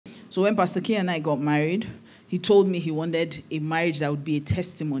So when Pastor K and I got married, he told me he wanted a marriage that would be a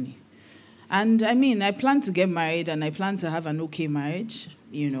testimony. And I mean, I planned to get married and I planned to have an okay marriage,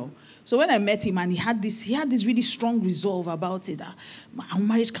 So when I met him and he had this really strong resolve about it, that our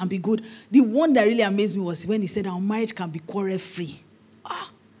marriage can be good. The one that really amazed me was when he said our marriage can be quarrel-free. I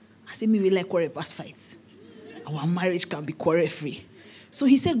said, me, we like quarrel past fights. Our marriage can be quarrel-free. So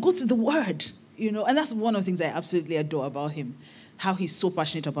he said, go to the word, and that's one of the things I absolutely adore about him, how he's so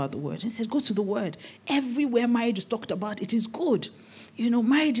passionate about the word. He said, go to the word. Everywhere marriage is talked about, it is good.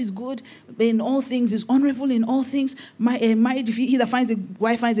 Marriage is good in all things, is honorable in all things. Marriage, if he that finds a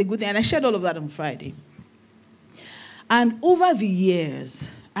wife finds a good thing. And I shared all of that on Friday. And over the years,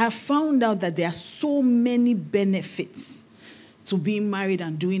 I have found out that there are so many benefits to being married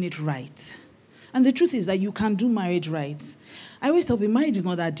and doing it right. And the truth is that you can do marriage right. I always tell people, marriage is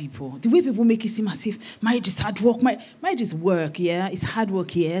not that deep. The way people make it seem as if marriage is hard work. Marriage is work, yeah. It's hard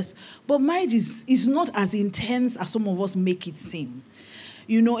work, yes. But marriage is not as intense as some of us make it seem.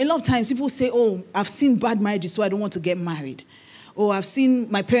 A lot of times people say, oh, I've seen bad marriages, so I don't want to get married. Or I've seen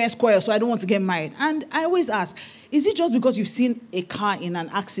my parents quarrel, so I don't want to get married. And I always ask, is it just because you've seen a car in an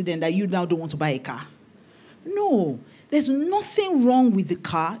accident that you now don't want to buy a car? No. There's nothing wrong with the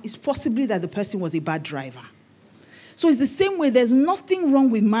car. It's possibly that the person was a bad driver. So it's the same way. There's nothing wrong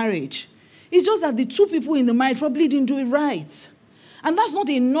with marriage. It's just that the two people in the marriage probably didn't do it right. And that's not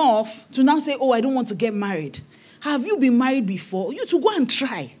enough to now say, oh, I don't want to get married. Have you been married before? You to go and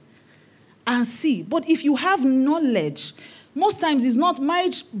try and see. But if you have knowledge, most times it's not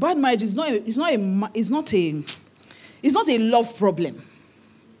marriage. Bad marriage is not a love problem,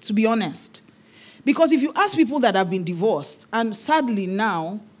 to be honest. Because if you ask people that have been divorced, and sadly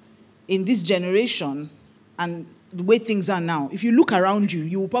now, in this generation, and the way things are now, if you look around you,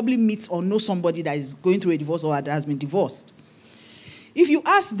 you will probably meet or know somebody that is going through a divorce or that has been divorced. If you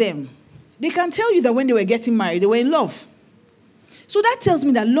ask them, they can tell you that when they were getting married, they were in love. So that tells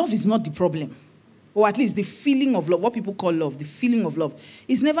me that love is not the problem. Or at least the feeling of love, what people call love, the feeling of love,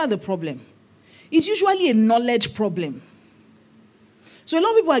 is never the problem. It's usually a knowledge problem. So a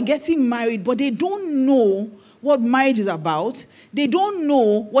lot of people are getting married, but they don't know what marriage is about. They don't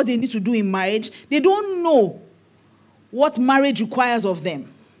know what they need to do in marriage. They don't know what marriage requires of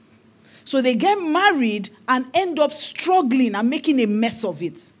them. So they get married and end up struggling and making a mess of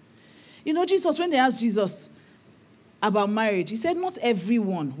it. Jesus, when they asked Jesus about marriage, he said, not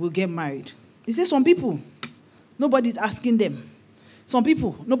everyone will get married. He said, some people, nobody's asking them. Some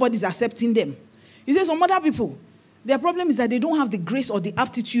people, nobody's accepting them. He said, some other people, their problem is that they don't have the grace or the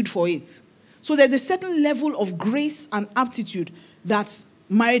aptitude for it. So there's a certain level of grace and aptitude that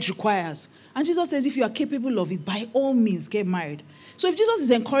marriage requires. And Jesus says, if you are capable of it, by all means, get married. So if Jesus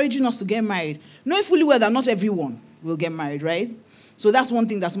is encouraging us to get married, knowing fully well that not everyone will get married, right? So that's one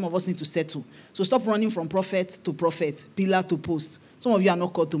thing that some of us need to settle. So stop running from prophet to prophet, pillar to post. Some of you are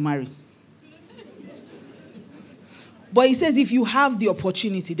not called to marry. But he says if you have the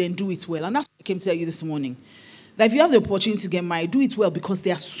opportunity, then do it well. And that's what I came to tell you this morning. That if you have the opportunity to get married, do it well because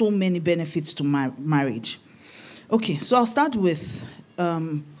there are so many benefits to marriage. Okay, so I'll start with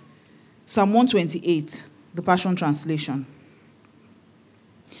Psalm 128, the Passion Translation.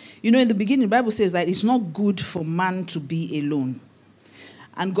 In the beginning, the Bible says that it's not good for man to be alone.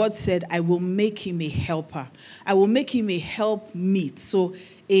 And God said, I will make him a helper. I will make him a helpmeet. So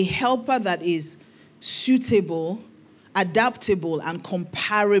a helper that is suitable, adaptable, and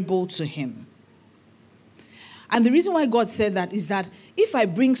comparable to him. And the reason why God said that is that if I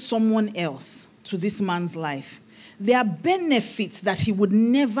bring someone else to this man's life, there are benefits that he would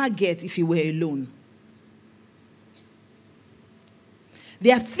never get if he were alone.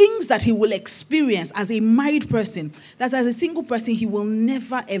 There are things that he will experience as a married person that as a single person he will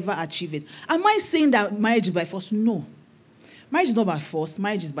never ever achieve it. Am I saying that marriage is by force? No. Marriage is not by force,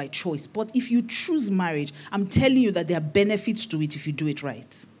 marriage is by choice. But if you choose marriage, I'm telling you that there are benefits to it if you do it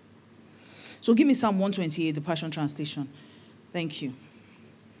right. So give me Psalm 128, the Passion Translation. Thank you.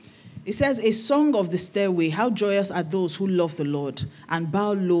 It says, a song of the stairway, how joyous are those who love the Lord and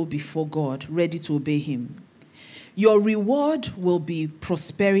bow low before God, ready to obey him. Your reward will be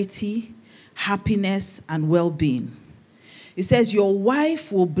prosperity, happiness, and well-being. It says, your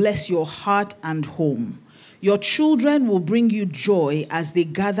wife will bless your heart and home. Your children will bring you joy as they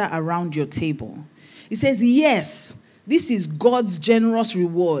gather around your table. It says, yes, this is God's generous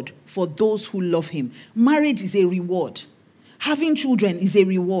reward for those who love him. Marriage is a reward. Having children is a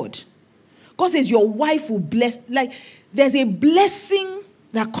reward. God says your wife will bless. Like, there's a blessing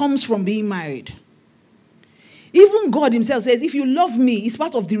that comes from being married. Even God himself says, if you love me, it's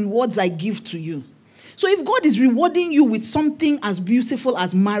part of the rewards I give to you. So if God is rewarding you with something as beautiful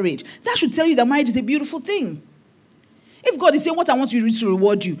as marriage, that should tell you that marriage is a beautiful thing. If God is saying, what I want you to do to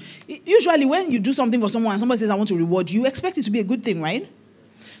reward you, usually when you do something for someone and somebody says, I want to reward you, you expect it to be a good thing, right?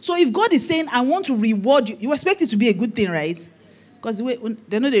 So if God is saying, I want to reward you, you expect it to be a good thing, right? Because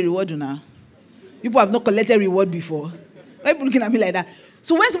they know they reward you now. People have not collected reward before. Why are people looking at me like that?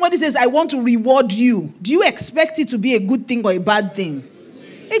 So when somebody says, I want to reward you, do you expect it to be a good thing or a bad thing?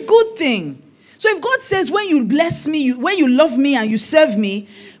 A good thing. So if God says, when you bless me, when you love me and you serve me,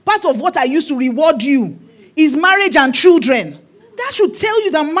 part of what I used to reward you is marriage and children. That should tell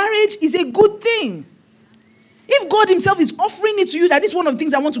you that marriage is a good thing. If God himself is offering it to you, that this is one of the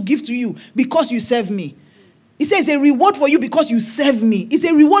things I want to give to you because you serve me. He says it's a reward for you because you serve me. It's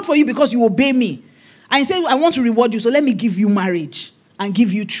a reward for you because you obey me. And he says, I want to reward you, so let me give you marriage and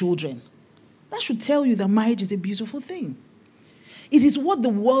give you children. That should tell you that marriage is a beautiful thing. It is what the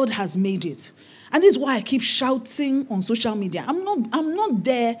world has made it. And this is why I keep shouting on social media. I'm not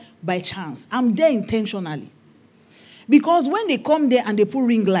there by chance. I'm there intentionally. Because when they come there and they put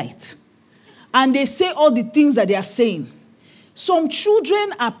ring light, and they say all the things that they are saying, some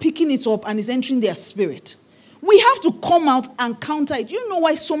children are picking it up and it's entering their spirit. We have to come out and counter it. You know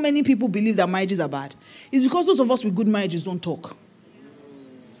why so many people believe that marriages are bad? It's because those of us with good marriages don't talk.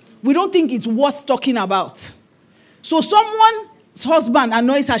 We don't think it's worth talking about. So someone's husband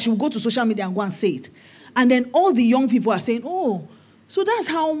annoys her, she will go to social media and go and say it. And then all the young people are saying, oh, so that's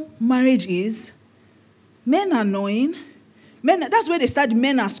how marriage is. Men are annoying. That's where they start,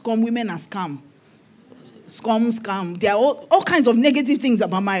 men are scum, women are scam. Scam. There are all kinds of negative things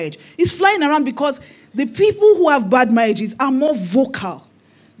about marriage. It's flying around because the people who have bad marriages are more vocal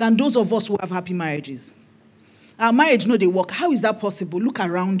than those of us who have happy marriages. Our marriage, no, they work. How is that possible? Look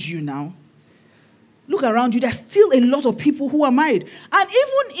around you now. Look around you. There's still a lot of people who are married. And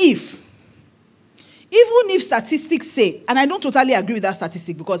even if statistics say, and I don't totally agree with that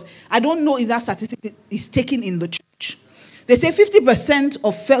statistic because I don't know if that statistic is taken in the church. They say 50%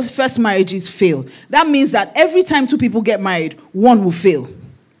 of first marriages fail. That means that every time two people get married, one will fail.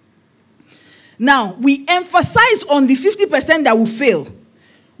 Now, we emphasize on the 50% that will fail.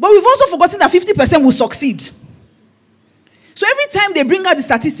 But we've also forgotten that 50% will succeed. So every time they bring out the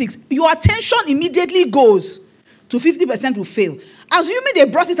statistics, your attention immediately goes to 50% will fail. Assuming they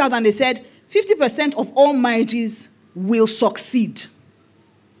brought it out and they said 50% of all marriages will succeed.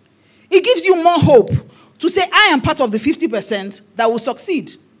 It gives you more hope to say, I am part of the 50% that will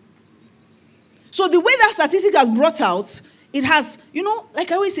succeed. So the way that statistic has brought out, it has,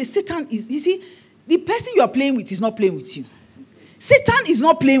 like I always say, Satan is, you see, the person you are playing with is not playing with you. Satan is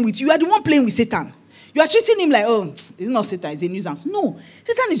not playing with you. You are the one playing with Satan. You are treating him like, oh, it's not Satan, it's a nuisance. No,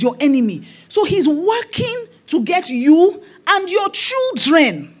 Satan is your enemy. So he's working to get you and your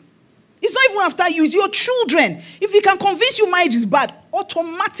children. It's not even after you, it's your children. If he can convince you marriage is bad,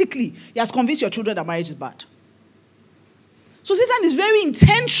 automatically he has convinced your children that marriage is bad. So Satan is very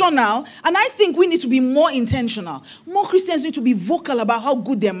intentional, and I think we need to be more intentional. More Christians need to be vocal about how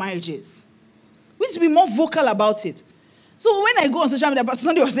good their marriage is. We need to be more vocal about it. So when I go on social media, Pastor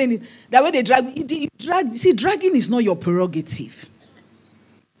Sunday was saying it, that when they drag me, dragging is not your prerogative.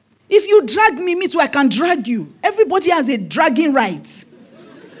 If you drag me too, I can drag you. Everybody has a dragging right.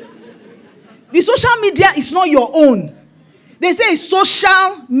 The social media is not your own. They say it's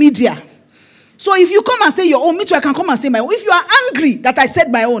social media. So if you come and say your own, me too, I can come and say my own. If you are angry that I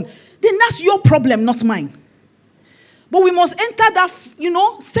said my own, then that's your problem, not mine. But we must enter that,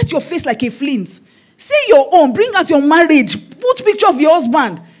 set your face like a flint. Say your own. Bring out your marriage. Put picture of your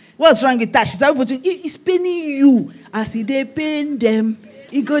husband. What's wrong with that? She's putting, it's paining you. As they pain them,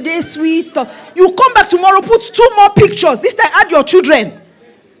 it go there sweet. You come back tomorrow, put 2 more pictures. This time add your children.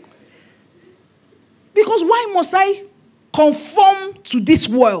 Because why must I conform to this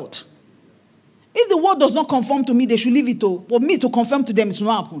world? If the world does not conform to me, they should leave it to. But me to conform to them, it's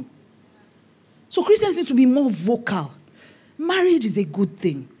not happen. So Christians need to be more vocal. Marriage is a good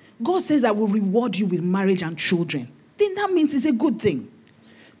thing. God says, I will reward you with marriage and children. Then that means it's a good thing.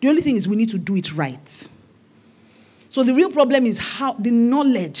 The only thing is we need to do it right. So the real problem is the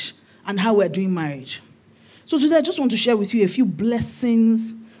knowledge and how we're doing marriage. So today I just want to share with you a few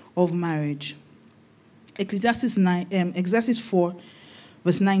blessings of marriage. Ecclesiastes 4,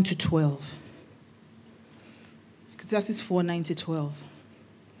 verse 9 to 12. Ecclesiastes 4, 9 to 12.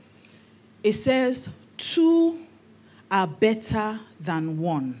 It says, 2 are better than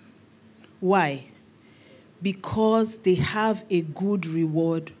 1. Why? Because they have a good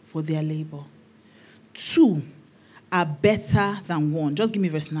reward for their labor. 2 are better than 1. Just give me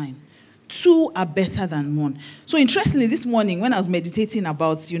verse 9. Two are better than one. So interestingly, this morning, when I was meditating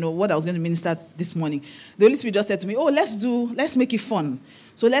about, what I was going to minister this morning, the Holy Spirit just said to me, let's make it fun.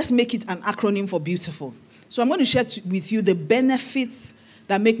 So let's make it an acronym for beautiful. So I'm going to share with you the benefits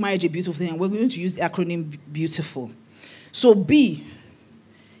that make marriage a beautiful thing, and we're going to use the acronym beautiful. So B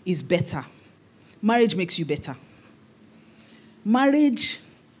is better. Marriage makes you better. Marriage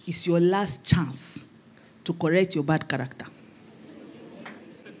is your last chance to correct your bad character.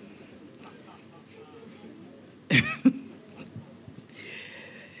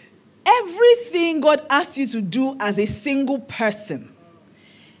 Everything God asked you to do as a single person,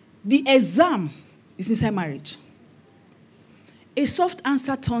 the exam is inside marriage. A soft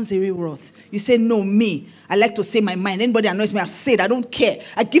answer turns away wrath. You say, no, me. I like to say my mind. Anybody annoys me, I say it. I don't care.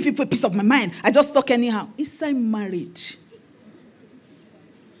 I give people a piece of my mind. I just talk anyhow. Inside marriage.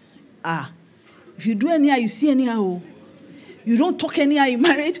 If you do anyhow, you see anyhow. You don't talk anyhow in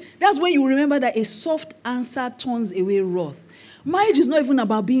marriage. That's when you remember that a soft answer turns away wrath. Marriage is not even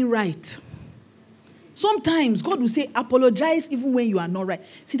about being right. Sometimes God will say, apologize even when you are not right.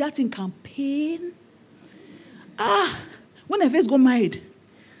 See, that in campaign. When I first got married,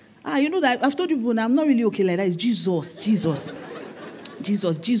 you know that I've told people that I'm not really okay like that. It's Jesus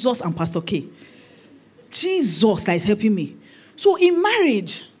and Pastor K. Jesus that is helping me. So in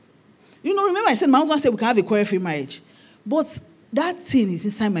marriage, remember I said my husband said we can have a quarrel-free marriage. But that thing is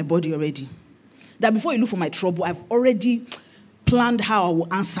inside my body already. That before you look for my trouble, I've already planned how I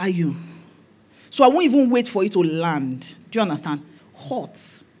will answer you. So I won't even wait for it to land. Do you understand? Hot.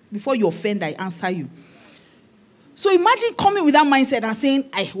 Before you offend, I answer you. So imagine coming with that mindset and saying,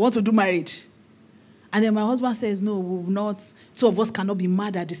 I want to do marriage. And then my husband says, no, we will not. Two of us cannot be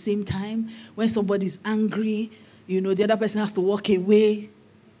mad at the same time. When somebody is angry, the other person has to walk away.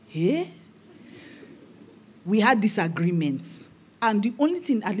 We had disagreements. And the only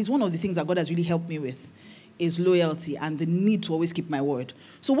thing, at least one of the things that God has really helped me with, is loyalty and the need to always keep my word.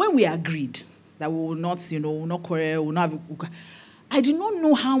 So when we agreed that we will not, will not quarrel, will not have, I did not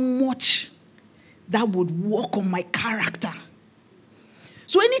know how much that would work on my character.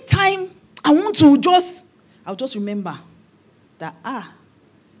 So anytime I want to I'll just remember that,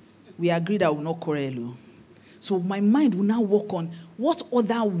 we agreed that we will not quarrel. So my mind will now work on what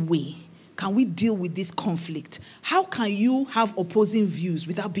other way can we deal with this conflict? How can you have opposing views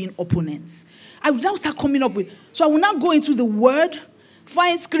without being opponents? I will now start coming up with, so I will now go into the word,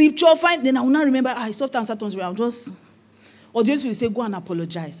 find scripture, then I will now remember, soft answer turns away. Or the Holy Spirit will say, go and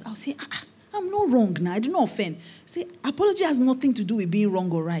apologize. I'll say, I'm not wrong now. I did not offend. Say, apology has nothing to do with being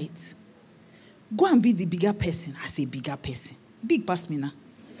wrong or right. Go and be the bigger person. I say bigger person. Big pass me now.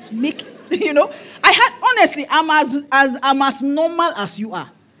 Honestly, I'm as normal as you are.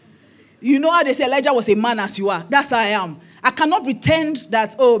 You know how they say Elijah was a man as you are. That's how I am. I cannot pretend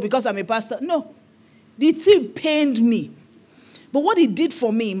that, because I'm a pastor. No. The thing pained me. But what it did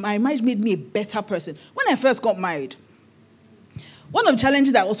for me, my marriage made me a better person. When I first got married, one of the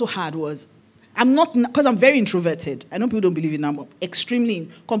challenges I also had was, because I'm very introverted. I know people don't believe it now, but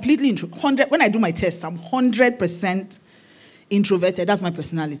completely introverted. When I do my tests, I'm 100% introverted. That's my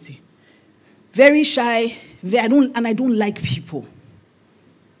personality. Very shy. I don't like people.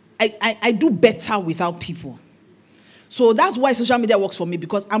 I do better without people. So that's why social media works for me,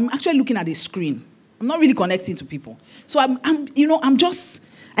 because I'm actually looking at a screen. I'm not really connecting to people. So I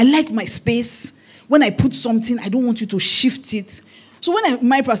like my space. When I put something, I don't want you to shift it. So when I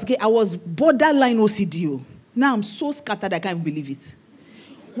married Pastor K, I was borderline OCD. Now I'm so scattered I can't even believe it.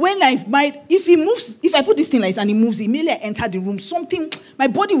 When I married, if I put this thing like this and it moves, immediately I enter the room, my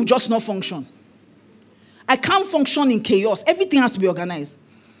body will just not function. I can't function in chaos. Everything has to be organized.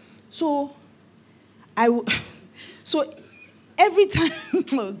 So every time,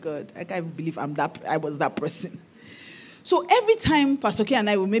 oh God, I can't believe I was that person. So every time Pastor K and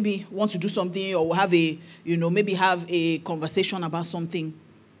I will maybe want to do something, or we'll have maybe have a conversation about something,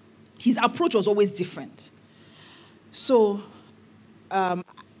 his approach was always different. So,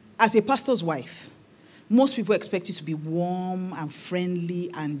 as a pastor's wife, most people expect you to be warm and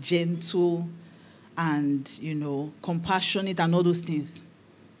friendly and gentle and, compassionate and all those things.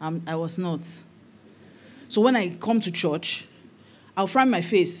 I was not. So when I come to church, I'll frown my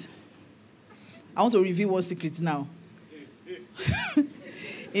face. I want to reveal one secret now.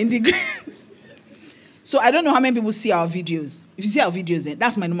 So I don't know how many people see our videos. If you see our videos,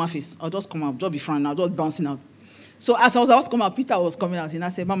 that's my normal face. I'll just come out, just be frowning, I'll just bouncing out. So as I was coming out, Peter was coming out, and I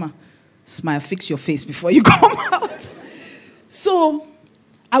said, Mama, smile, fix your face before you come out. So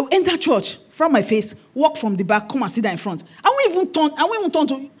I will enter church, frown my face, walk from the back, come and sit down in front. I won't even turn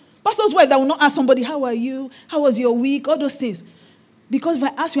to pastor's wife that will not ask somebody, how are you? How was your week? All those things. Because if I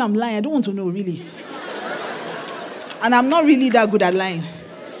ask you I'm lying, I don't want to know, really. And I'm not really that good at lying.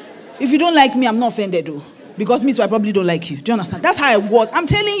 If you don't like me, I'm not offended, though. Because me too, I probably don't like you. Do you understand? That's how I was. I'm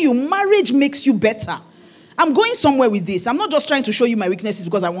telling you, marriage makes you better. I'm going somewhere with this. I'm not just trying to show you my weaknesses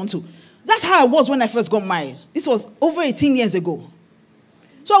because I want to. That's how I was when I first got married. This was over 18 years ago.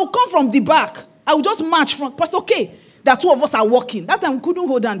 So I would come from the back. I would just march from Pastor K. That two of us are walking. That time we couldn't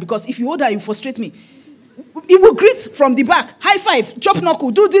hold on because if you hold on, you frustrate me. He will greet from the back. High five, chop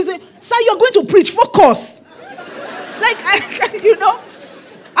knuckle, do this. Sir, you're going to preach. Focus.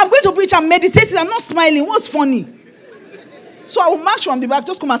 I'm going to preach. I'm meditating. I'm not smiling. What's funny? So I will march from the back.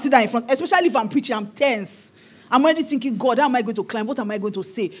 Just come and sit down in front. Especially if I'm preaching, I'm tense. I'm already thinking, God, how am I going to climb? What am I going to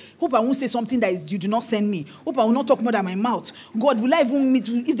say? Hope I won't say something that you do not send me. Hope I will not talk more than my mouth. God, will I even meet?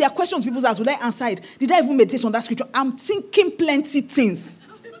 If there are questions people ask, will I answer it? Did I even meditate on that scripture? I'm thinking plenty things.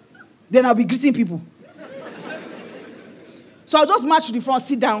 Then I'll be greeting people. So I'll just march to the front,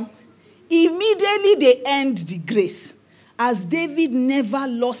 sit down. Immediately they end the grace. As David never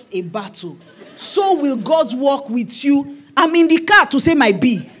lost a battle, so will God's work with you. I'm in the car to say my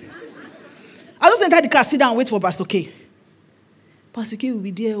B. I just enter the car, sit down, and wait for Pastor K. Pastor K will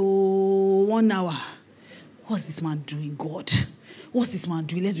be there, 1 hour. What's this man doing, God? What's this man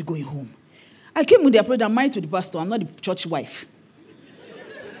doing? Let's be going home. I came with the approach, I'm married to the pastor. I'm not the church wife.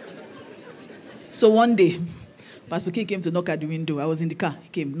 So one day, Pastor K came to knock at the window. I was in the car. He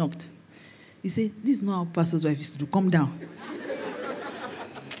came, knocked. He said, this is not how pastor's wife used to do. Come down.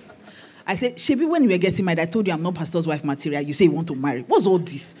 I said, Shebi, when you were getting married, I told you I'm not pastor's wife material. You say you want to marry. What's all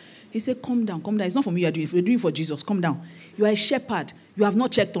this? He said, come down, come down. It's not for me you're doing it. You're doing it for Jesus. Come down. You are a shepherd. You have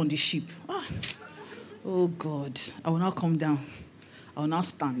not checked on the sheep. Oh, God. I will not come down. I will not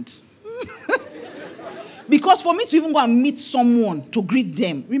stand. Because for me to even go and meet someone to greet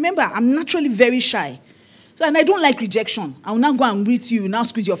them, remember, I'm naturally very shy. So, and I don't like rejection. I will not go and greet you, now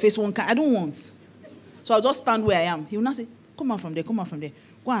squeeze your face one kind. I don't want. So I'll just stand where I am. He will not say, come out from there, come out from there.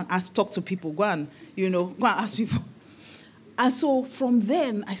 Go and talk to people. Go and ask people. And so from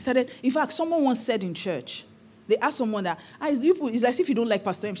then, I started. In fact, someone once said in church, they asked someone that, it's as if you don't like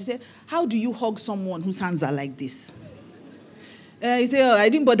Pastor M. She said, how do you hug someone whose hands are like this? He said, I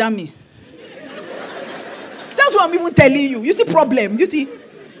didn't bother me. That's what I'm even telling you. You see problem. You see?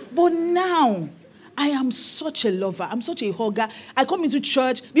 But now, I am such a lover. I'm such a hugger. I come into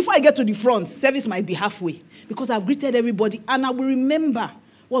church. Before I get to the front, service might be halfway. Because I've greeted everybody. And I will remember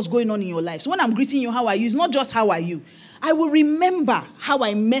what's going on in your life. So when I'm greeting you, how are you? It's not just how are you. I will remember how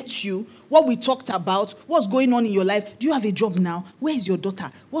I met you, what we talked about, what's going on in your life. Do you have a job now? Where is your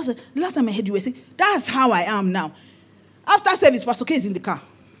daughter? The last time I heard you were saying, that's how I am now. After service, Pastor K is in the car.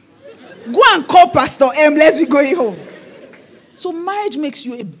 Go and call Pastor M. Let's be going home. So marriage makes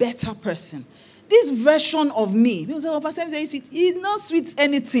you a better person. This version of me, people say, oh, Pastor M is very sweet. It's not sweet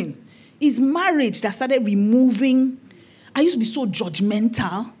anything. It's marriage that started removing. I used to be so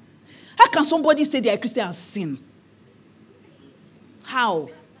judgmental. How can somebody say they are Christian and sin? How?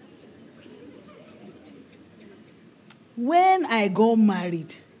 When I got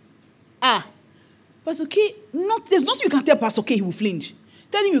married, Pastor K, there's nothing you can tell Pastor K, he will flinch.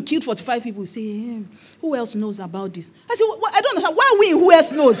 Telling you killed 45 people, say, who else knows about this? I said, I don't know. Why are we in who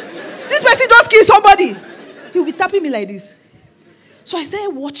else knows? This person just killed somebody. He'll be tapping me like this. So I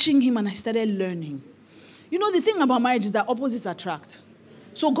started watching him and I started learning. You know, the thing about marriage is that opposites attract.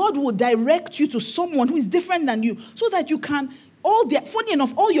 So God will direct you to someone who is different than you so that you can, funny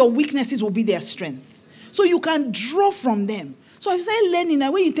enough, all your weaknesses will be their strength. So you can draw from them. So I started learning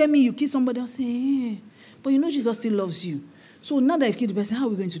that when you tell me you kill somebody, I'll say, but you know Jesus still loves you. So now that I've killed the person, how are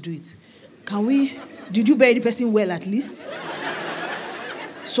we going to do it? Did you bury the person well at least?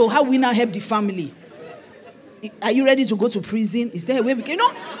 So how will we now help the family? Are you ready to go to prison? Is there a way we can?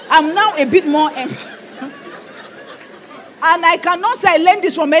 I'm now a bit more... And I cannot say I learned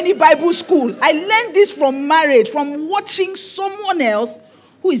this from any Bible school. I learned this from marriage, from watching someone else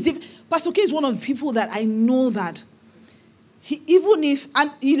who is different. Pastor K is one of the people that I know that he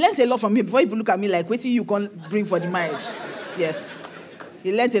learns a lot from me. Before people look at me like, wait till you can bring for the marriage. Yes.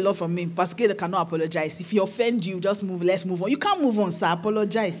 He learned a lot from me. Pastor K cannot apologize. If he offend you, just move. Let's move on. You can't move on, sir.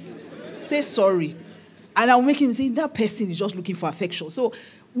 Apologize. Say sorry. And I'll make him say, that person is just looking for affection. So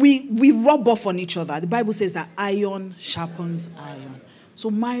we rub off on each other. The Bible says that iron sharpens iron. So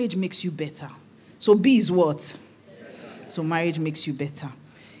marriage makes you better. So B is what? So marriage makes you better.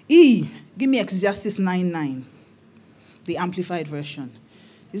 E, give me Ecclesiastes 9:9. The amplified version.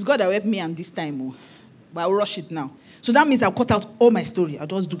 It's God that will help me and this time. But I'll rush it now. So that means I'll cut out all my story. I'll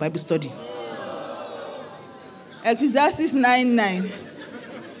just do Bible study. Ecclesiastes 9:9.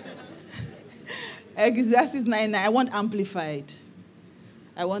 Ecclesiastes 9:9. I want amplified.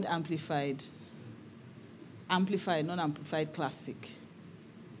 I want amplified. Amplified, not amplified classic.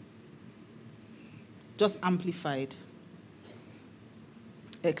 Just amplified.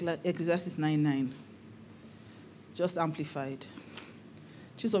 Ecclesiastes 9:9. Just amplified.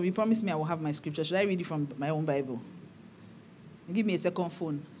 Choose, you promised me I will have my scripture. Should I read it from my own Bible? Give me a second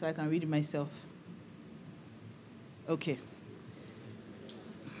phone so I can read it myself. Okay.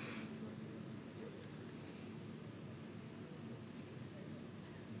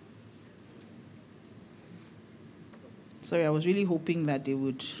 Sorry, I was really hoping that they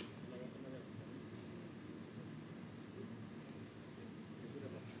would.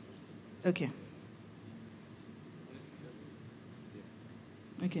 Okay.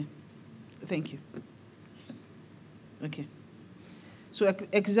 Okay. Thank you. Okay. So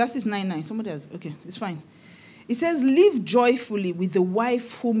Ecclesiastes 9:9. Somebody else. Okay, it's fine. It says, live joyfully with the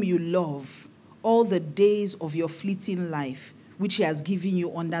wife whom you love all the days of your fleeting life, which he has given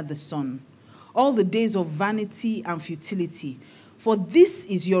you under the sun. All the days of vanity and futility. For this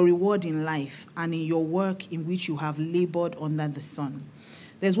is your reward in life and in your work in which you have labored under the sun.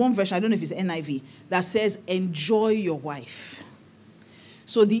 There's one version, I don't know if it's NIV, that says, enjoy your wife.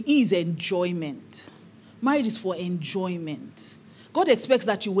 So the E is enjoyment. Marriage is for enjoyment. God expects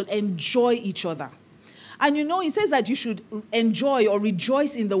that you will enjoy each other. And you know, he says that you should enjoy or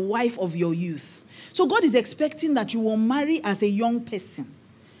rejoice in the wife of your youth. So God is expecting that you will marry as a young person.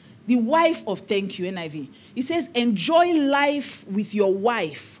 The wife of, thank you, NIV. He says, enjoy life with your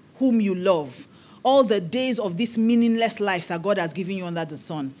wife whom you love. All the days of this meaningless life that God has given you under the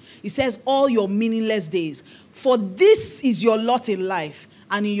sun. He says, all your meaningless days. For this is your lot in life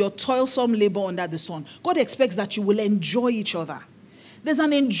and in your toilsome labor under the sun. God expects that you will enjoy each other. There's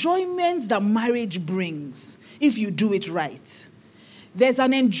an enjoyment that marriage brings if you do it right. There's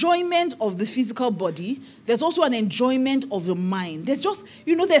an enjoyment of the physical body. There's also an enjoyment of the mind. There's just,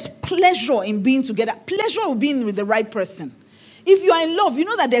 there's pleasure in being together. Pleasure of being with the right person. If you are in love, you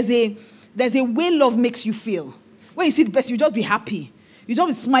know that there's a way love makes you feel. When you see the person, you just be happy. You just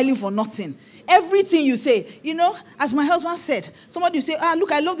be smiling for nothing. Everything you say, as my husband said, somebody will say,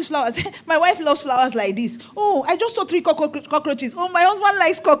 look, I love these flowers. My wife loves flowers like this. Oh, I just saw 3 cockroaches. Oh, my husband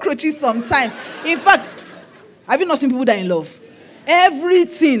likes cockroaches sometimes. In fact, have you not seen people that are in love?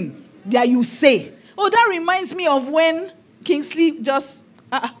 Everything that you say. Oh, that reminds me of when Kingsley just...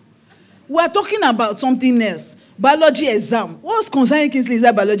 we're talking about something else. Biology exam. What's concerning Kingsley is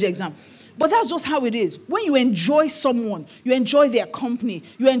that biology exam. But that's just how it is. When you enjoy someone, you enjoy their company,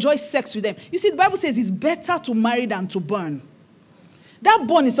 you enjoy sex with them. You see, the Bible says it's better to marry than to burn. That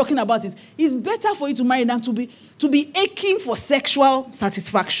burn is talking about it. It's better for you to marry than to be aching for sexual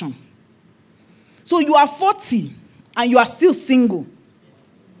satisfaction. So you are 40 and you are still single.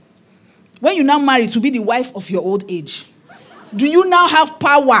 When you now marry to be the wife of your old age, do you now have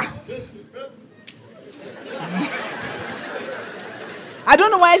power? I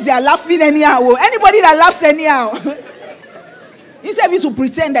don't know why they are laughing anyhow. Anybody that laughs anyhow. Instead of you to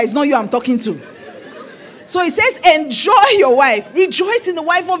pretend that it's not you I'm talking to. So it says, enjoy your wife. Rejoice in the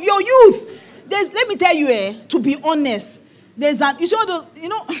wife of your youth. Let me tell you, to be honest, there's an age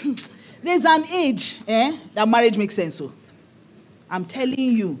that marriage makes sense. So I'm telling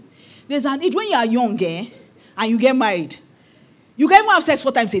you, there's an age when you are young and you get married. You can even have sex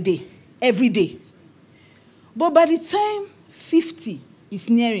 4 times a day, every day. But by the time 50 is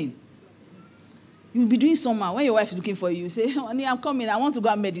nearing, you'll be doing something. When your wife is looking for you, you say, honey, I'm coming. I want to go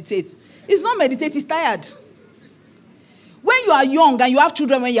and meditate. It's not meditate, it's tired. When you are young and you have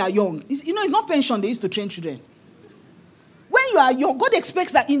children when you are young, it's not pension they used to train children. When you are young, God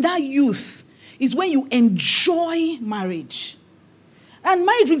expects that in that youth is when you enjoy marriage. And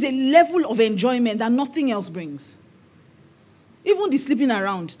marriage brings a level of enjoyment that nothing else brings. Even the sleeping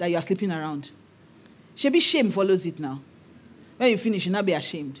around that you are sleeping around. Shebi shame follows it now. When you finish, you'll not be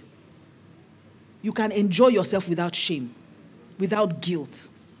ashamed. You can enjoy yourself without shame, without guilt.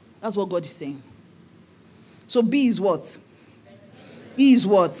 That's what God is saying. So B is what? E is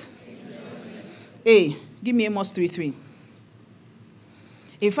what? A, give me Amos 3:3.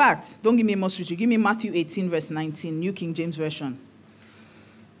 In fact, don't give me Amos 3:3. Give me Matthew 18, verse 19, New King James Version.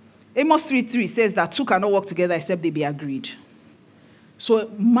 Amos 3:3 says that 2 cannot work together except they be agreed.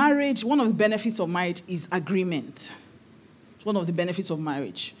 So marriage, one of the benefits of marriage is agreement. It's one of the benefits of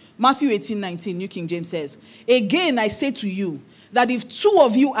marriage. Matthew 18:19, New King James says, again I say to you, that if 2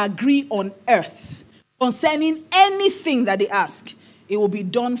 of you agree on earth concerning anything that they ask, it will be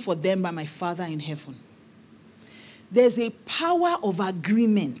done for them by my Father in heaven. There's a power of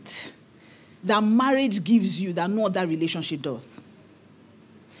agreement that marriage gives you that no other relationship does.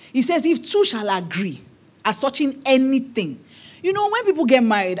 He says if 2 shall agree as touching anything, You know, when people get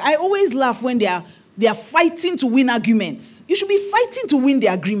married, I always laugh when they are fighting to win arguments. You should be fighting to win the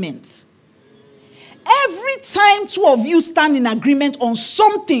agreement. Every time two of you stand in agreement on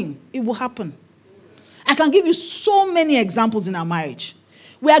something, it will happen. I can give you so many examples in our marriage.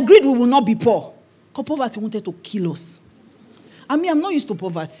 We agreed we will not be poor. Because poverty wanted to kill us. I mean, I'm not used to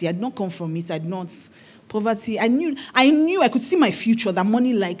poverty. I did not come from it. Poverty, I knew I could see my future, that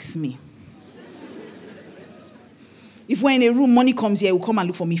money likes me. If we're in a room, money comes here, it will come and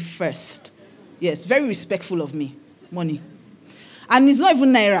look for me first. Yes, very respectful of me, money. And it's not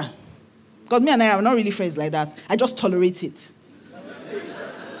even Naira. Because me and Naira are not really friends like that. I just tolerate it.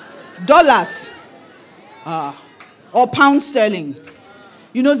 Dollars. Or pound sterling.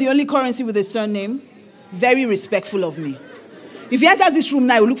 You know the only currency with a surname? Very respectful of me. If he enters this room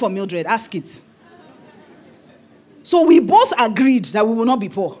now, he will look for Mildred. Ask it. So we both agreed that we will not be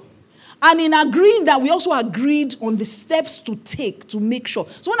poor. And in agreeing that, we also agreed on the steps to take to make sure.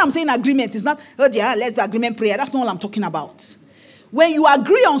 So when I'm saying agreement, it's not, oh yeah, let's do agreement prayer. That's not all I'm talking about. When you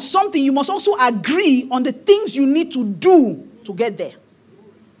agree on something, you must also agree on the things you need to do to get there.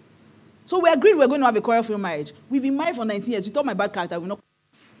 So we agreed we're going to have a quarrel-free marriage. We've been married for 19 years. We thought my bad character will not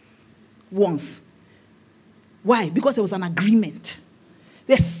once. Why? Because there was an agreement.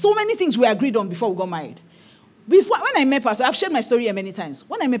 There's so many things we agreed on before we got married. When I met Pastor, I've shared my story here many times.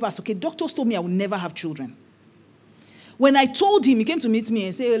 When I met Pastor, doctors told me I would never have children. When I told him, he came to meet me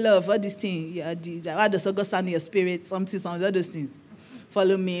and said, love, all this thing, I had the August in your spirit, something, all those things.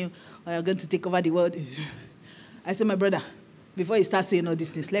 Follow me, I'm going to take over the world. I said, my brother, before you start saying all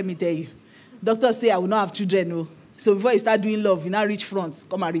these things, let me tell you. Doctors say I will not have children, no. So before you start doing love, you now reach front,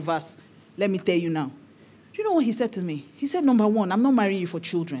 come and reverse. Let me tell you now. Do you know what he said to me? He said, number one, I'm not marrying you for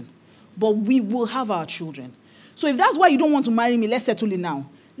children, but we will have our children. So if that's why you don't want to marry me, let's settle it now.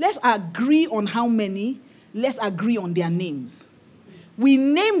 Let's agree on how many. Let's agree on their names. We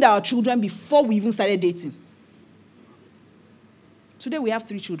named our children before we even started dating. Today we have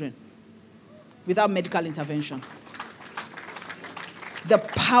 3 children without medical intervention. The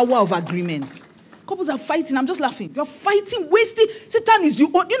power of agreement. Couples are fighting. I'm just laughing. You're fighting, wasting. Satan is you.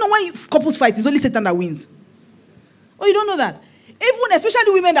 You know when couples fight, it's only Satan that wins. Oh, you don't know that? Even,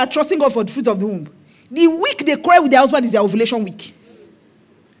 especially women that are trusting God for the fruit of the womb. The week they cry with their husband is their ovulation week.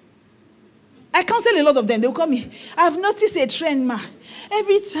 I counsel a lot of them. They'll call me. I've noticed a trend, ma.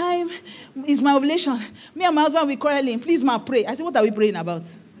 Every time it's my ovulation, me and my husband will quarreling. Please, ma, pray. I said, what are we praying about?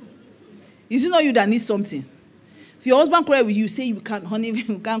 Is it not you that needs something? If your husband quarrel with you, say you can't, honey,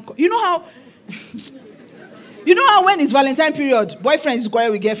 you can't. You know how when it's Valentine period, boyfriend is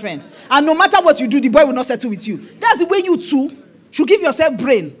quarrel with girlfriend. And no matter what you do, the boy will not settle with you. That's the way you two should give yourself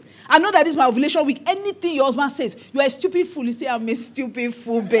brain. I know that this is my ovulation week. Anything your husband says, you are a stupid fool. You say, I'm a stupid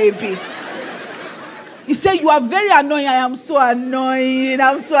fool, baby. He said, you are very annoying. I am so annoying.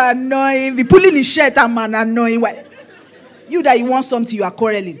 I'm so annoying. Be pulling his shirt, I'm an annoying. Why? You that you want something, you are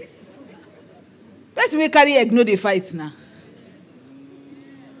quarreling. Let's we carry egg, no they fight now.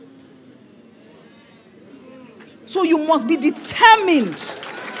 So you must be determined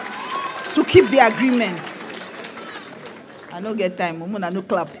to keep the agreement. I don't get time. I no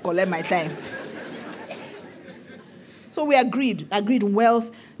clap, collect my time. So we agreed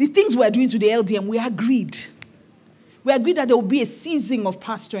wealth. The things we're doing to the LDM, we agreed. We agreed that there will be a season of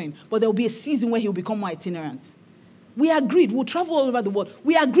pastoring, but there will be a season where he'll become more itinerant. We agreed we'll travel all over the world.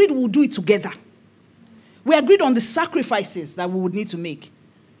 We agreed we'll do it together. We agreed on the sacrifices that we would need to make.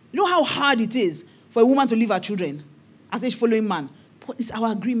 You know how hard it is for a woman to leave her children as a following man? But it's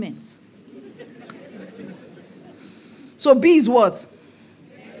our agreement. So B is what?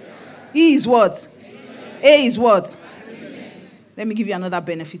 E is what? A is what? Let me give you another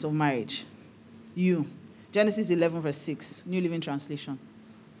benefit of marriage. You. Genesis 11 verse 6. New Living Translation.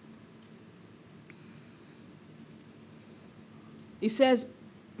 It says,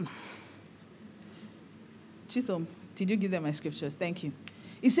 Chisom, did you give them my scriptures? Thank you.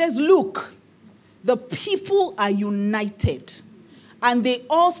 It says, look, the people are united and they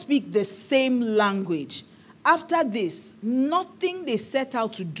all speak the same language. After this, nothing they set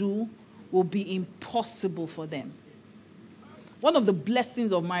out to do will be impossible for them. One of the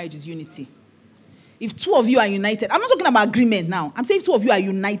blessings of marriage is unity. If 2 of you are united, I'm not talking about agreement now. I'm saying if 2 of you are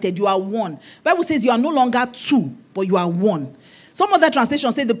united, you are one. The Bible says you are no longer 2, but you are one. Some other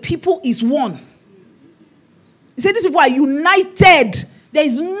translations say the people is one. It says these people are united. There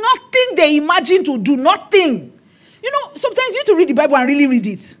is nothing they imagine to do. Nothing. You know, sometimes you need to read the Bible and really read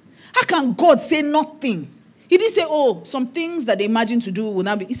it. How can God say nothing? He didn't say, oh, some things that they imagine to do will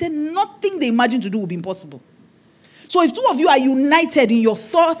not be. He said nothing they imagine to do will be impossible. So if 2 of you are united in your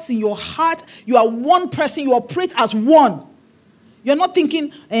thoughts, in your heart, you are one person, you operate as one. You're not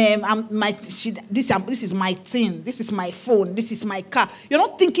thinking, this is my thing, this is my phone, this is my car. You're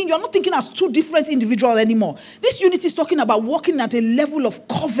not thinking as two different individuals anymore. This unity is talking about walking at a level of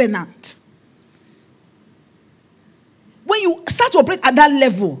covenant. When you start to operate at that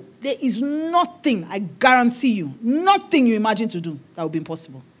level, there is nothing, I guarantee you, nothing you imagine to do that would be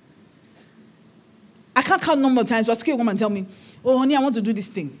impossible. I can't count number of times, but a woman tell me, oh, honey, I want to do this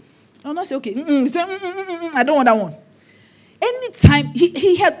thing. I'll not say, okay. He said, I don't want that one. Anytime,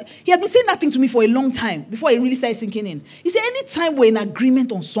 he had been saying nothing to me for a long time before it really started sinking in. He said, anytime we're in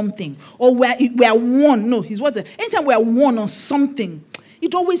agreement on something, or we are one, no, his words, anytime we are one on something,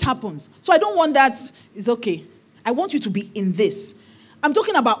 it always happens. So I don't want that, it's okay. I want you to be in this. I'm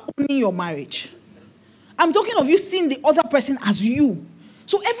talking about owning your marriage. I'm talking of you seeing the other person as you.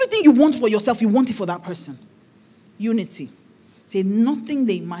 So everything you want for yourself, you want it for that person. Unity. Say nothing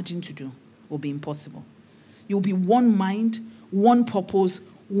they imagine to do will be impossible. You'll be one mind, one purpose,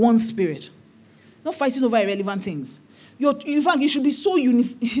 one spirit. Not fighting over irrelevant things. In fact, you should be so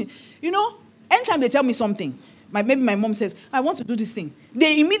anytime they tell me something, maybe my mom says, I want to do this thing.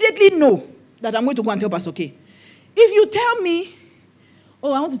 They immediately know that I'm going to go and tell Pastor K. If you tell me,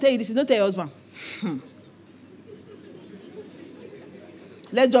 oh, I want to tell you this, don't tell your husband.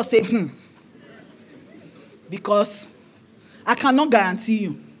 Let's just say, because I cannot guarantee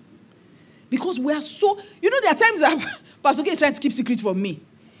you. Because we are so... there are times that Pastor K is trying to keep secrets from me.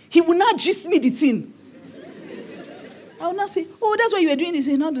 He will not gist me the thing. I will not say, oh, that's why you were doing this.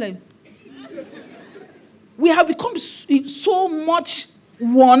 Not like... We have become so much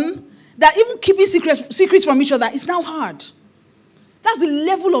one that even keeping secrets from each other is now hard. That's the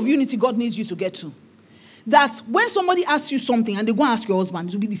level of unity God needs you to get to. That when somebody asks you something and they go and ask your husband,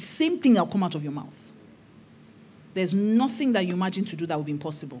 it will be the same thing that will come out of your mouth. There's nothing that you imagine to do that will be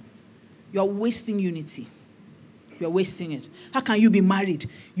impossible. You are wasting unity. You are wasting it. How can you be married?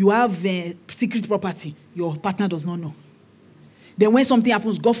 You have secret property. Your partner does not know. Then when something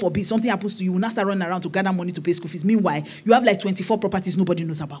happens, God forbid, something happens to you, you will not start running around to gather money to pay school fees. Meanwhile, you have like 24 properties nobody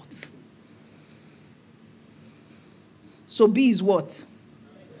knows about. So B is what?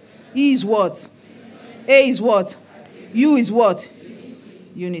 E is what? A is what? U is what?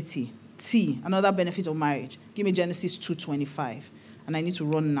 Unity. T, another benefit of marriage. Give me Genesis 2:25. And I need to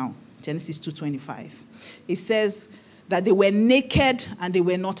run now. Genesis 2:25. It says that they were naked and they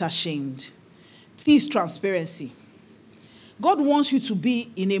were not ashamed. T is transparency. God wants you to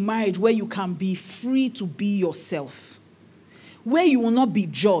be in a marriage where you can be free to be yourself. Where you will not be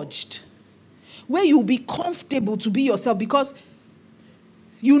judged. Where you will be comfortable to be yourself because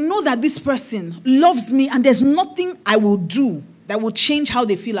you know that this person loves me and there's nothing I will do that will change how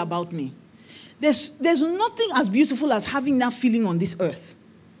they feel about me. There's nothing as beautiful as having that feeling on this earth.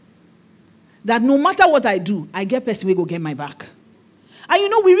 That no matter what I do, I get person will go get my back.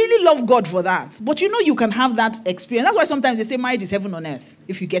 And we really love God for that. But you can have that experience. That's why sometimes they say marriage is heaven on earth,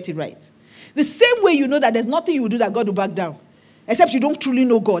 if you get it right. The same way you know that there's nothing you will do that God will back down. Except you don't truly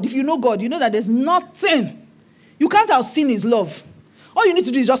know God. If you know God, you know that there's nothing. You can't outseen his love. All you need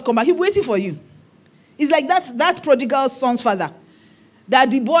to do is just come back. He's waiting for you. It's like that prodigal son's father. That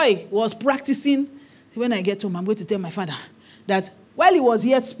the boy was practicing. When I get home, I'm going to tell my father that while he was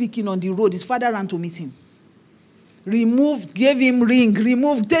yet speaking on the road, his father ran to meet him. Removed, gave him ring,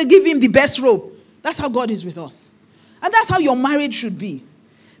 removed, give him the best robe. That's how God is with us. And that's how your marriage should be.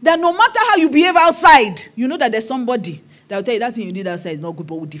 That no matter how you behave outside, you know that there's somebody that will tell you that thing you did outside is not good,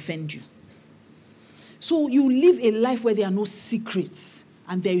 but will defend you. So you live a life where there are no secrets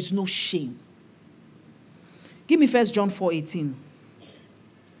and there is no shame. Give me 1 John 4:18.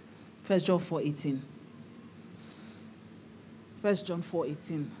 1 John 4:18. 1 John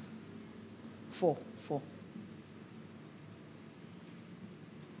 4:18. 4.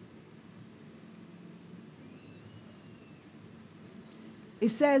 It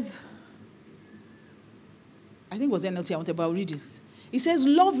says, I think it was NLT I wanted, but I'll read this. It says,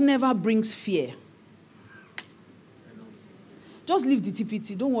 love never brings fear. Just leave the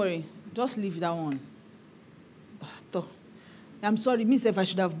TPT. Don't worry. Just leave that one. I'm sorry. Me, if I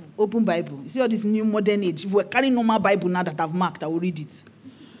should have opened Bible. You see all this new modern age. If we're carrying normal Bible now that I've marked, I will read it.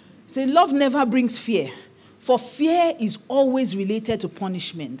 Say, love never brings fear. For fear is always related to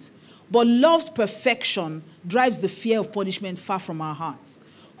punishment. But love's perfection drives the fear of punishment far from our hearts.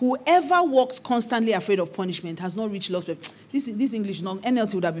 Whoever walks constantly afraid of punishment has not reached love's perfection. This English,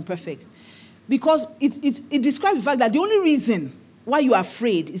 NLT would have been perfect. Because it describes the fact that the only reason why you are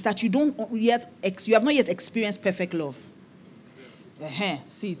afraid is that you have not yet experienced perfect love.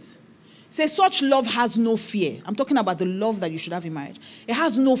 See it. Say, such love has no fear. I'm talking about the love that you should have in marriage. It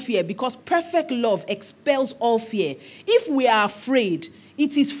has no fear because perfect love expels all fear. If we are afraid,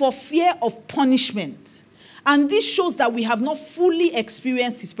 it is for fear of punishment. And this shows that we have not fully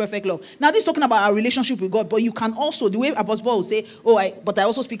experienced his perfect love. Now, this is talking about our relationship with God, but you can also, the way Apostle Paul will say, but I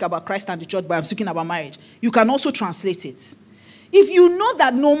also speak about Christ and the church, but I'm speaking about marriage. You can also translate it. If you know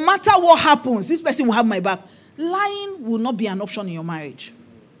that no matter what happens, this person will have my back, lying will not be an option in your marriage.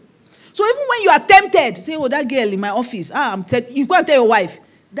 So even when you are tempted, say, that girl in my office, you go and tell your wife.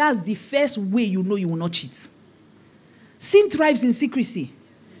 That's the first way you know you will not cheat. Sin thrives in secrecy.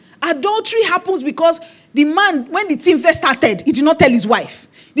 Adultery happens because the man, when the thing first started, he did not tell his wife.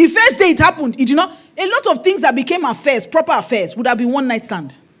 The first day it happened, he did not. A lot of things that became affairs, proper affairs, would have been one night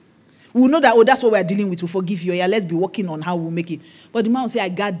stand. We will know that, that's what we are dealing with. We'll forgive you. Yeah, let's be working on how we'll make it. But the man will say, I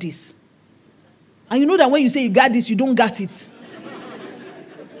got this. And you know that when you say you got this, you don't got it.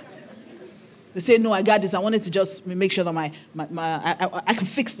 They say, no, I got this. I wanted to just make sure that I can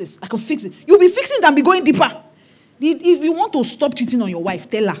fix this. I can fix it. You'll be fixing it and be going deeper. If you want to stop cheating on your wife,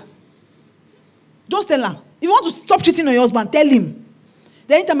 tell her. Just tell her. If you want to stop cheating on your husband, tell him.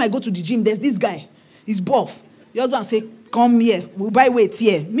 The anytime I go to the gym, there's this guy. He's buff. Your husband say, come here. We'll buy weights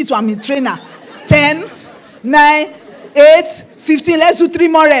here. Me too, I'm his trainer. 10, 9, 8, 15. Let's do 3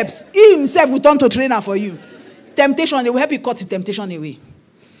 more reps. He himself will turn to trainer for you. Temptation, they will help you cut the temptation away.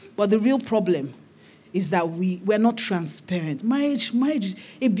 But the real problem is that we're not transparent. Marriage,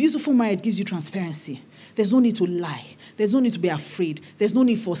 a beautiful marriage gives you transparency. There's no need to lie. There's no need to be afraid. There's no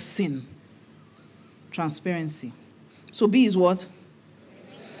need for sin. Transparency. So B is what?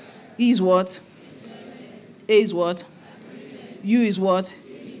 E is what? A is what? U is what?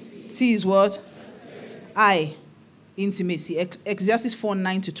 T is what? I, intimacy. Ecclesiastes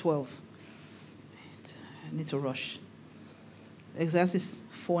 4:9-12. I need to rush. Ecclesiastes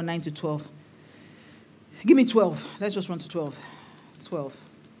 4:9-12. Give me 12. Let's just run to 12. 12.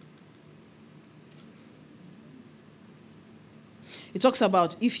 It talks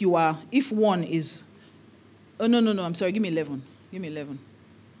about if one is... Oh, no, I'm sorry. Give me 11. Give me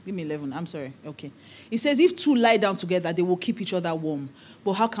 11. I'm sorry. Okay. It says, if two lie down together, they will keep each other warm.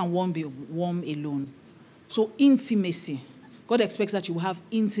 But how can one be warm alone? So intimacy. God expects that you will have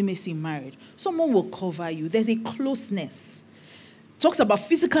intimacy in marriage. Someone will cover you. There's a closeness. It talks about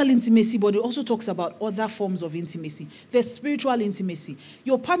physical intimacy, but it also talks about other forms of intimacy. There's spiritual intimacy.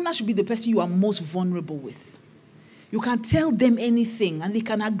 Your partner should be the person you are most vulnerable with. You can tell them anything, and they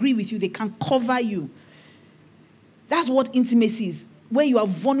can agree with you. They can cover you. That's what intimacy is. Where you are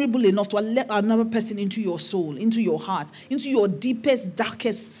vulnerable enough to let another person into your soul, into your heart, into your deepest,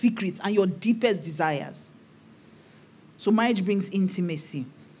 darkest secrets and your deepest desires. So marriage brings intimacy.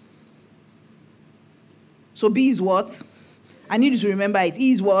 So B is what? I need you to remember it.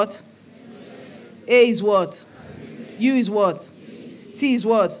 E is what? A is what? U is what? T is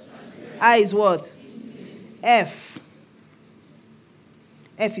what? I is what? F.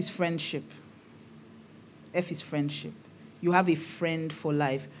 F is friendship. F is friendship. You have a friend for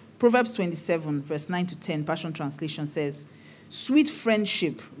life. Proverbs 27, verse 9-10, Passion Translation says, sweet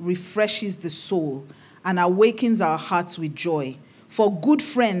friendship refreshes the soul and awakens our hearts with joy. For good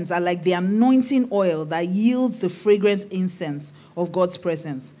friends are like the anointing oil that yields the fragrant incense of God's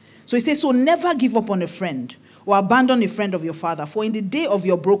presence. So he says, so never give up on a friend or abandon a friend of your father. For in the day of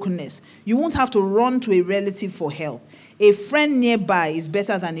your brokenness, you won't have to run to a relative for help. A friend nearby is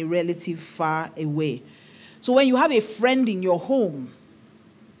better than a relative far away. So when you have a friend in your home,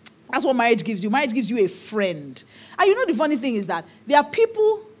 that's what marriage gives you. Marriage gives you a friend. And you know the funny thing is that there are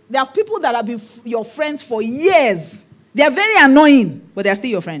people that have been your friends for years. They are very annoying, but they are still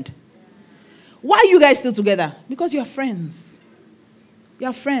your friend. Why are you guys still together? Because you are friends. You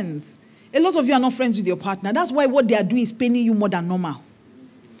are friends. A lot of you are not friends with your partner. That's why what they are doing is paining you more than normal.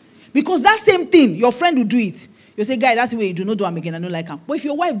 Because that same thing, your friend will do it. You say, guy, that's the way you do not do them again. I don't like him. But if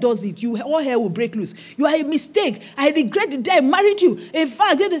your wife does it, all hell will break loose. You are a mistake. I regret the day I married you. In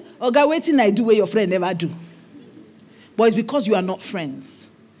fact, guy, waiting I do what your friend never do. But it's because you are not friends.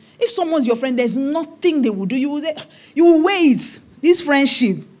 If someone's your friend, there's nothing they will do. You will say, you will wait. This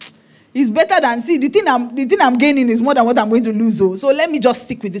friendship is better than, see, the thing I'm gaining is more than what I'm going to lose. So let me just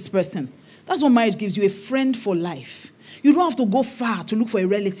stick with this person. That's what marriage gives you, a friend for life. You don't have to go far to look for a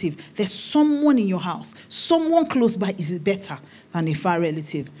relative. There's someone in your house. Someone close by is better than a far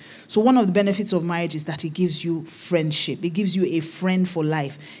relative. So one of the benefits of marriage is that it gives you friendship. It gives you a friend for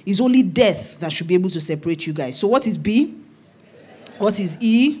life. It's only death that should be able to separate you guys. So what is B? What is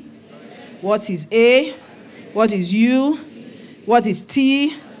E? What is A? What is U? What is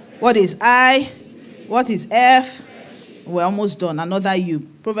T? What is I? What is F? We're almost done. Another you.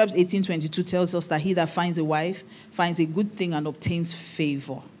 Proverbs 18:22 tells us that he that finds a wife finds a good thing and obtains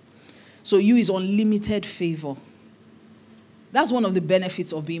favor. So you is unlimited favor. That's one of the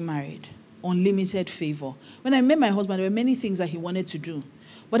benefits of being married. Unlimited favor. When I met my husband, there were many things that he wanted to do.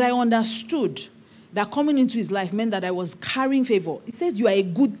 But I understood that coming into his life meant that I was carrying favor. It says you are a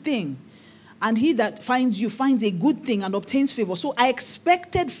good thing. And he that finds you finds a good thing and obtains favor. So I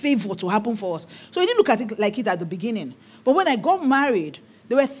expected favor to happen for us. So I didn't look at it like it at the beginning. But when I got married,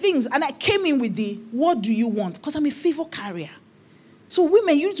 there were things, and I came in with the, what do you want? Because I'm a favor carrier. So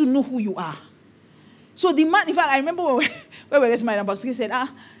women, you need to know who you are. So the man, in fact, I remember when we were getting married, and Pastor K said,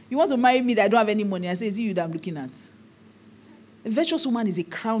 you want to marry me that I don't have any money? I said, is it you that I'm looking at? A virtuous woman is a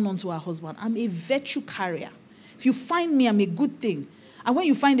crown unto her husband. I'm a virtue carrier. If you find me, I'm a good thing. And when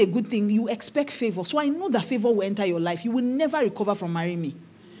you find a good thing, you expect favor. So I know that favor will enter your life. You will never recover from marrying me.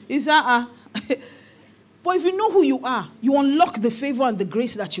 Is that But if you know who you are, you unlock the favor and the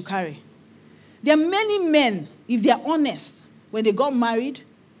grace that you carry. There are many men, if they are honest, when they got married,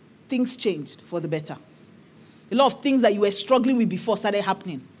 things changed for the better. A lot of things that you were struggling with before started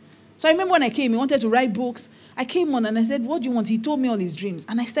happening. So I remember when I came, he wanted to write books. I came on and I said, what do you want? He told me all his dreams.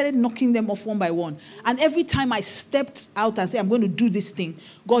 And I started knocking them off one by one. And every time I stepped out and said, I'm going to do this thing,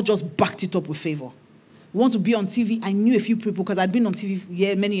 God just backed it up with favor. We want to be on TV. I knew a few people because I'd been on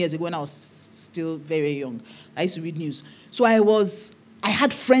TV many years ago when I was still very, very young. I used to read news. So I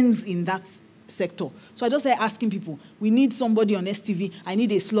had friends in that sector. So I just started asking people, we need somebody on STV. I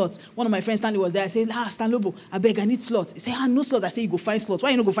need a slot. One of my friends, Stanley, was there. I said, Stan Lobo, I beg, I need slot. He said, no slot. I said, you go find slot.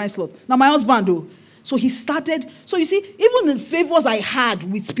 Why you not go find slot? Now my husband, though. So he started. So you see, even the favors I had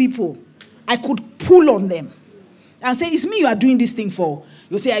with people, I could pull on them and say, it's me you are doing this thing for.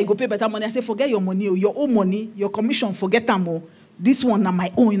 You say, I go pay better money. I say, forget your money, your own money, your commission, forget them all. This one are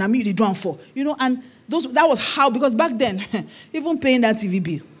my own, and I'm really doing for. And that was how, because back then, even paying that TV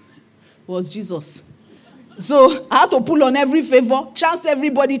bill was Jesus. So I had to pull on every favor, chance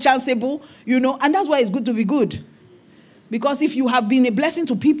everybody chanceable, and that's why it's good to be good. Because if you have been a blessing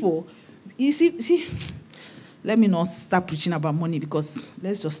to people, you see, let me not start preaching about money because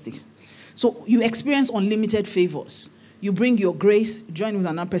let's just stick. So you experience unlimited favors. You bring your grace, join with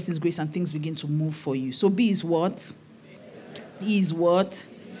another person's grace, and things begin to move for you. So B is what? E is what?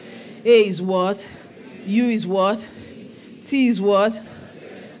 A is what? U is what? T is what?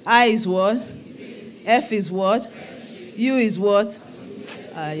 I is what? F is what? U is what?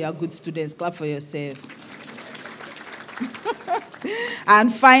 You are good students. Clap for yourself.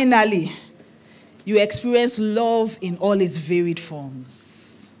 And finally, you experience love in all its varied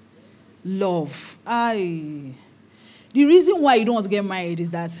forms. Love. The reason why you don't want to get married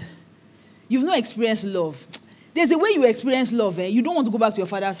is that you've not experienced love. There's a way you experience love. You don't want to go back to your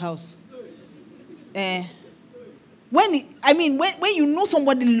father's house. When you know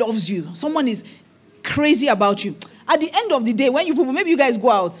somebody loves you, someone is crazy about you. At the end of the day, when maybe you guys go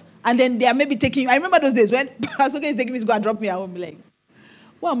out and then they are maybe taking you. I remember those days when Pastor K is taking me to go and drop me. I will be like,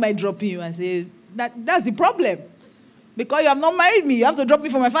 why am I dropping you? I say, that's the problem. Because you have not married me. You have to drop me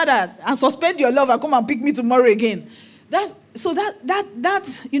for my father and suspend your love and come and pick me tomorrow again. And when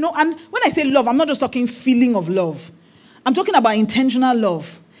I say love, I'm not just talking feeling of love. I'm talking about intentional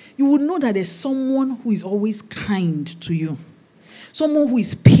love. You would know that there's someone who is always kind to you. Someone who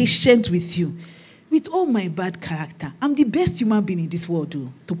is patient with you. With all my bad character, I'm the best human being in this world,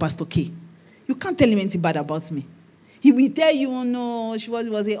 to Pastor K. You can't tell him anything bad about me. He will tell you, oh no, it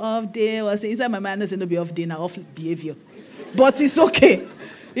was an off day. Inside my mind, I said, no, be off day, now off behavior. But it's okay.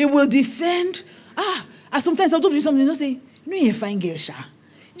 He will defend. And sometimes I'll talk to you something and just say, you're a fine girl, Sha.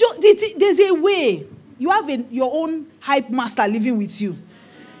 There's a way. You have your own hype master living with you.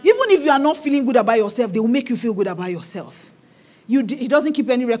 Even if you are not feeling good about yourself, they will make you feel good about yourself. He doesn't keep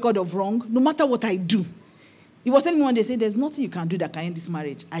any record of wrong, no matter what I do. He was telling me one day, say, there's nothing you can do that can end this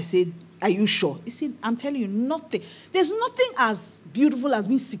marriage. I said, are you sure? He said, I'm telling you, nothing. There's nothing as beautiful as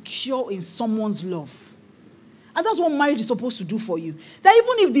being secure in someone's love. And that's what marriage is supposed to do for you. That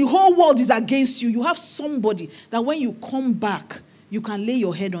even if the whole world is against you, you have somebody that when you come back, you can lay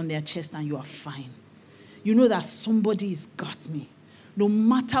your head on their chest and you are fine. You know that somebody has got me. No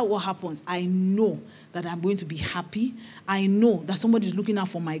matter what happens, I know that I'm going to be happy. I know that somebody is looking out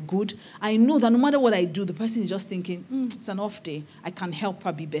for my good. I know that no matter what I do, the person is just thinking, it's an off day. I can help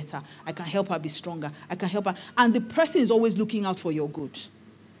her be better. I can help her be stronger. I can help her. And the person is always looking out for your good.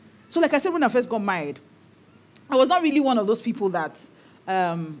 So like I said, when I first got married, I was not really one of those people that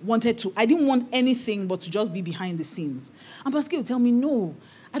wanted to. I didn't want anything but to just be behind the scenes. And Pastor would tell me, no,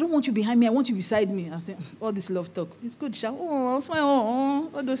 I don't want you behind me. I want you beside me. I say, all this love talk. It's good, Sha. Oh, smile. Oh,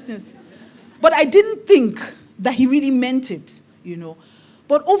 all those things. But I didn't think that he really meant it,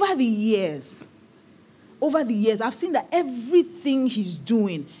 But over the years, I've seen that everything he's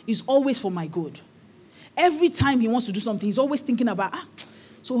doing is always for my good. Every time he wants to do something, he's always thinking about,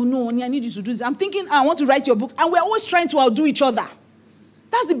 so no, honey, I need you to do this. I'm thinking, I want to write your books. And we're always trying to outdo each other.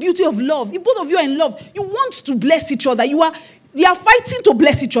 That's the beauty of love. If both of you are in love, you want to bless each other. You are fighting to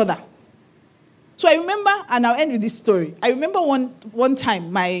bless each other. So I remember, and I'll end with this story. I remember one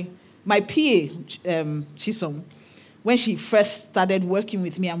time, my PA, Chisom, when she first started working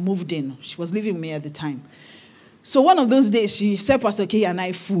with me and moved in, she was living with me at the time. So one of those days, she served Pastor K and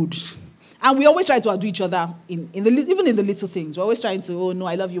I food. And we always try to outdo each other, even in the little things. We're always trying to, oh, no,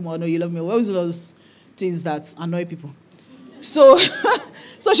 I love you more, no, you love me more. We always do those things that annoy people. So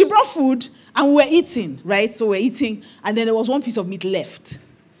she brought food, and we were eating, right? So we're eating, and then there was one piece of meat left.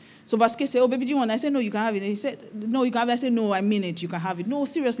 So Pastor K said, oh, baby, do you want it? I said, no, you can have it. And he said, no, you can have it. I said, no, I mean it, you can have it. No,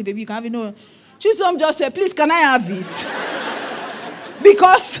 seriously, baby, you can have it. No. Chisom just said, please, can I have it?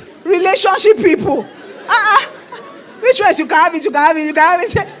 Because relationship people. Which ones you can have it, you can have it, you can have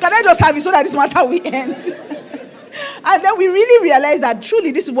it. Can I just have it so that this matter will end? And then we really realized that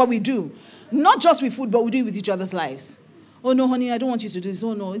truly this is what we do. Not just with food, but we do it with each other's lives. Oh, no, honey, I don't want you to do this.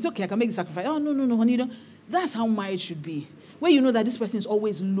 Oh, no, it's okay, I can make the sacrifice. Oh, no, honey, don't. That's how marriage should be. Where you know that this person is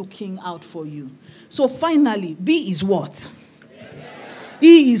always looking out for you. So finally, B is what?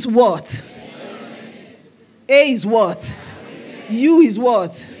 E is what? A is what? U is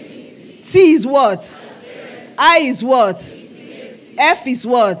what? T is what? I is what? F is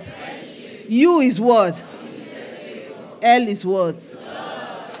what? U is what? L is what?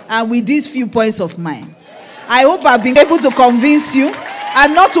 And with these few points of mine, I hope I've been able to convince you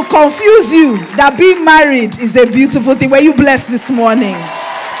and not to confuse you that being married is a beautiful thing. Were you blessed this morning?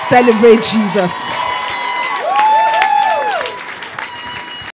 Celebrate Jesus.